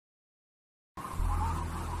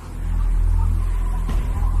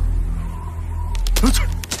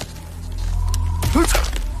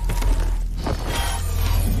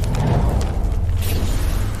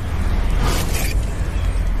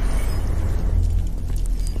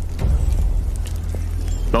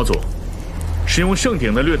老祖，使用圣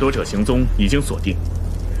鼎的掠夺者行踪已经锁定，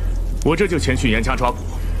我这就前去严加抓捕。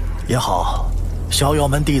也好，逍遥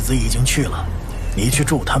门弟子已经去了，你去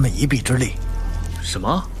助他们一臂之力。什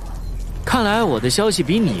么？看来我的消息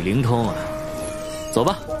比你灵通啊！走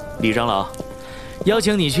吧，李长老，邀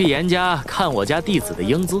请你去严家看我家弟子的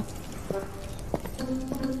英姿。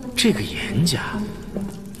这个严家，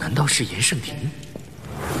难道是严圣庭？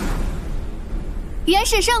元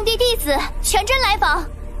始圣地弟子全真来访，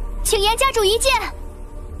请严家主一见。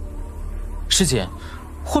师姐，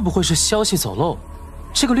会不会是消息走漏？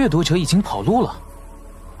这个掠夺者已经跑路了。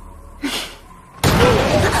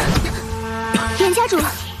严家主，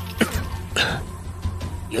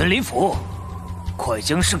袁林甫，快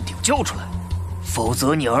将圣鼎交出来，否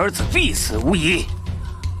则你儿子必死无疑。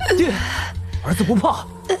爹，儿子不怕。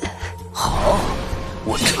好，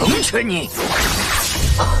我成全你。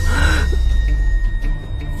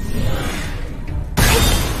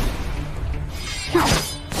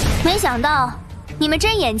没想到你们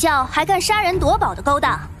真眼教还干杀人夺宝的勾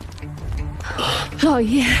当。老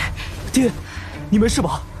爷，爹，你没事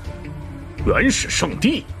吧？元始圣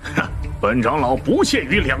地，哼，本长老不屑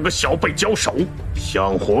与2个小辈交手，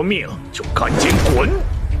想活命就赶紧滚！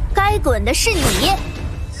该滚的是你。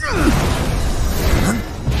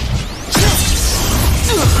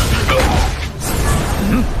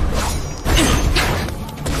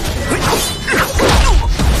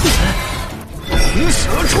银蛇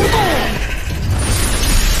出动，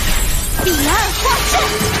彼岸化身。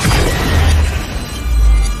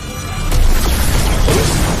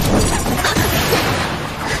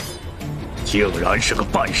竟然是个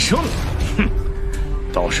半圣，哼，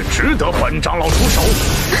倒是值得本长老出手。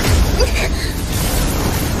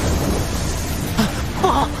不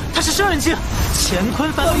好，他是生人境，乾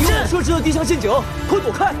坤反斗阵，设置了地下陷阱，快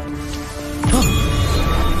躲开！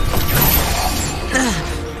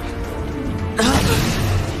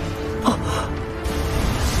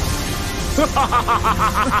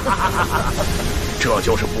这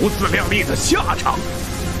就是不自量力的下场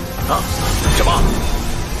啊！什么？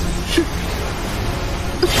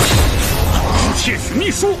窃取秘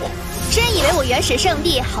术？真以为我元始圣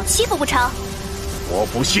地好欺负不成？我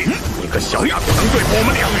不信你个小丫头能对付我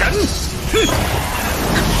们2人！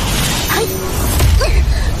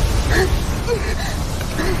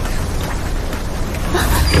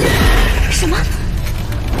什么？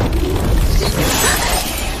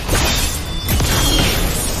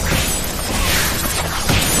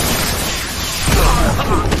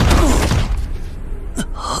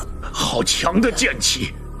好强的剑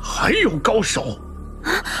气，还有高手！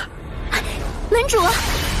门主，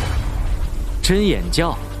真眼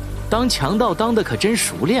教，当强盗当的可真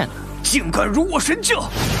熟练呢。竟敢辱我神教，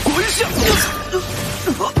滚下！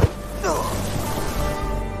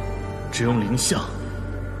只用灵象，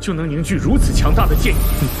就能凝聚如此强大的剑意。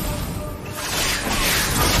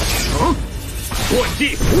断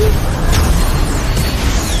地符，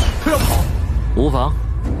他要跑，无妨，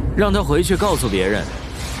让他回去告诉别人，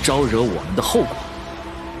招惹我们的后果。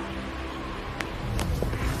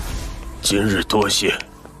今日多谢，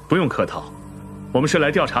不用客套，我们是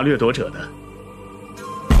来调查掠夺者的。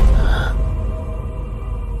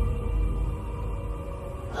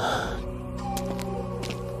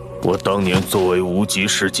我当年作为无极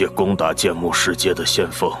世界攻打剑幕世界的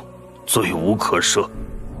先锋，罪无可赦，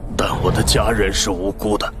但我的家人是无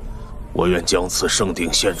辜的，我愿将此圣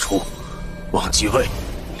鼎献出，望几位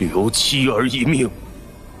留妻儿一命。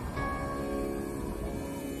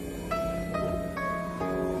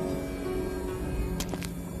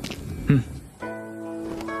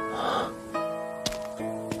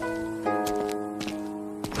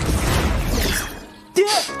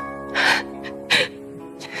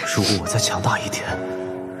如果我再强大一点，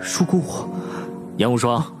如果我……严无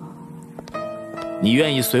双，你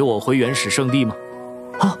愿意随我回元始圣地吗？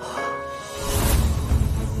啊！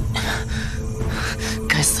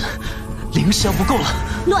该死，灵香不够了！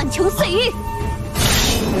乱穷碎玉！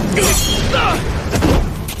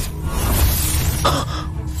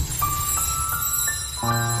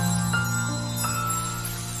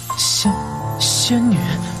仙女。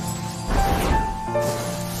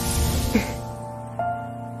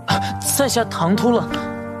在下唐突了，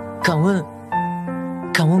敢问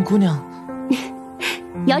姑娘，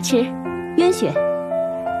瑶池，渊雪。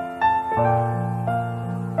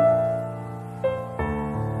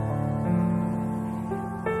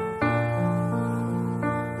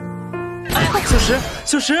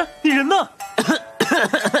小石，你人呢？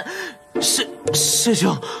师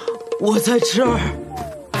兄，我在这儿。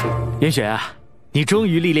云雪，你终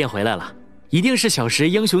于历练回来了，一定是小石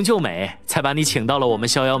英雄救美，才把你请到了我们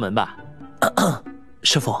逍遥门吧？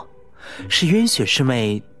师傅，是晕雪师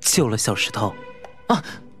妹救了小石头。啊，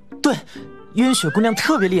对，晕雪姑娘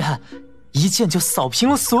特别厉害，一剑就扫平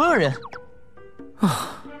了所有人。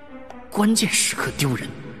啊，关键时刻丢人，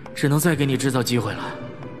只能再给你制造机会了。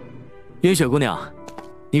晕雪姑娘，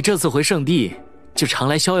你这次回圣地就常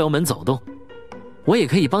来逍遥门走动，我也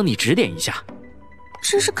可以帮你指点一下。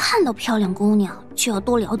真是看到漂亮姑娘就要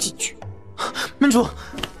多聊几句。门主，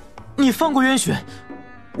你放过渊雪，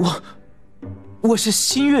我是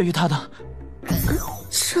心悦于她的。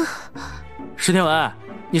这石天文，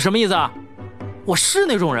你什么意思啊？我是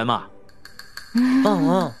那种人吗？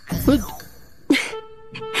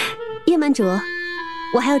叶门主，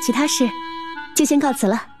我还有其他事，就先告辞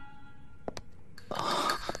了。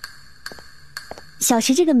小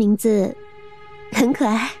石这个名字很可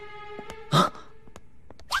爱。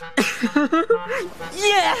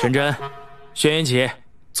真真，轩辕起，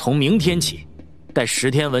从明天起，带石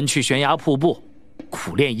天文去悬崖瀑布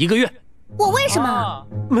苦练1个月。我为什么？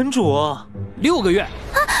门主，6个月。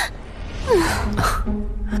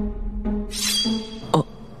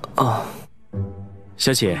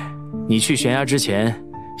小启，你去悬崖之前，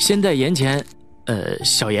先带岩前，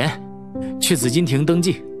小岩，去紫禁亭登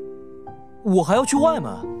记。我还要去外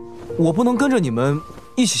门，我不能跟着你们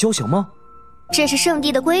一起修行吗？这是圣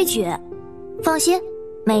地的规矩，放心，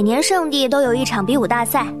每年圣地都有一场比武大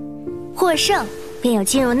赛，获胜便有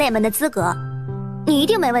进入内门的资格，你一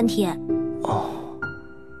定没问题。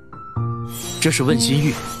这是问心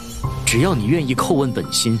玉，只要你愿意叩问本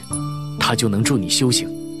心，他就能助你修行，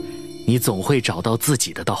你总会找到自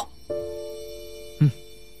己的道。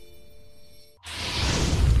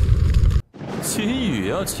秦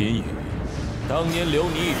羽啊秦羽，当年留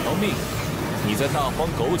你一条命，你在大荒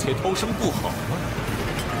苟且偷生不好吗？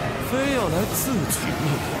非要来自取灭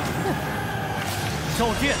亡。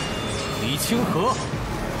赵殿，李清河，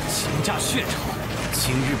秦家血潮，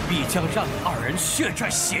今日必将让二人血债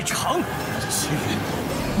血偿。秦羽，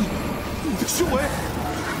你的修为，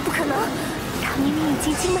不可能，他明明已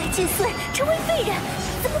经经脉尽碎，成为废人，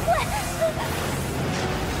怎么会？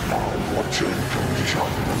让我见证一下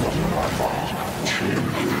你的能耐吧，秦羽。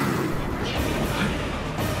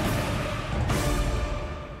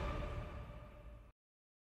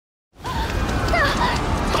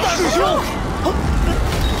师兄，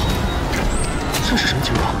这是什么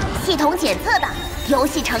情况？系统检测的，游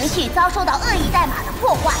戏程序遭受到恶意代码的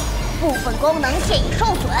破坏，部分功能现已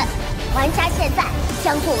受损。玩家现在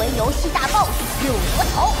将作为游戏大 BOSS 六魔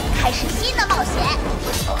头，开始新的冒险。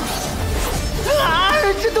啊！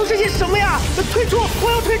这都是些什么呀？退出！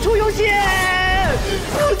我要退出游戏！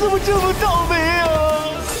我怎么这么倒霉啊？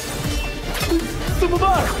怎么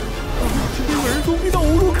办？这六个人都逼到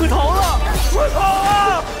无路可逃了！我操！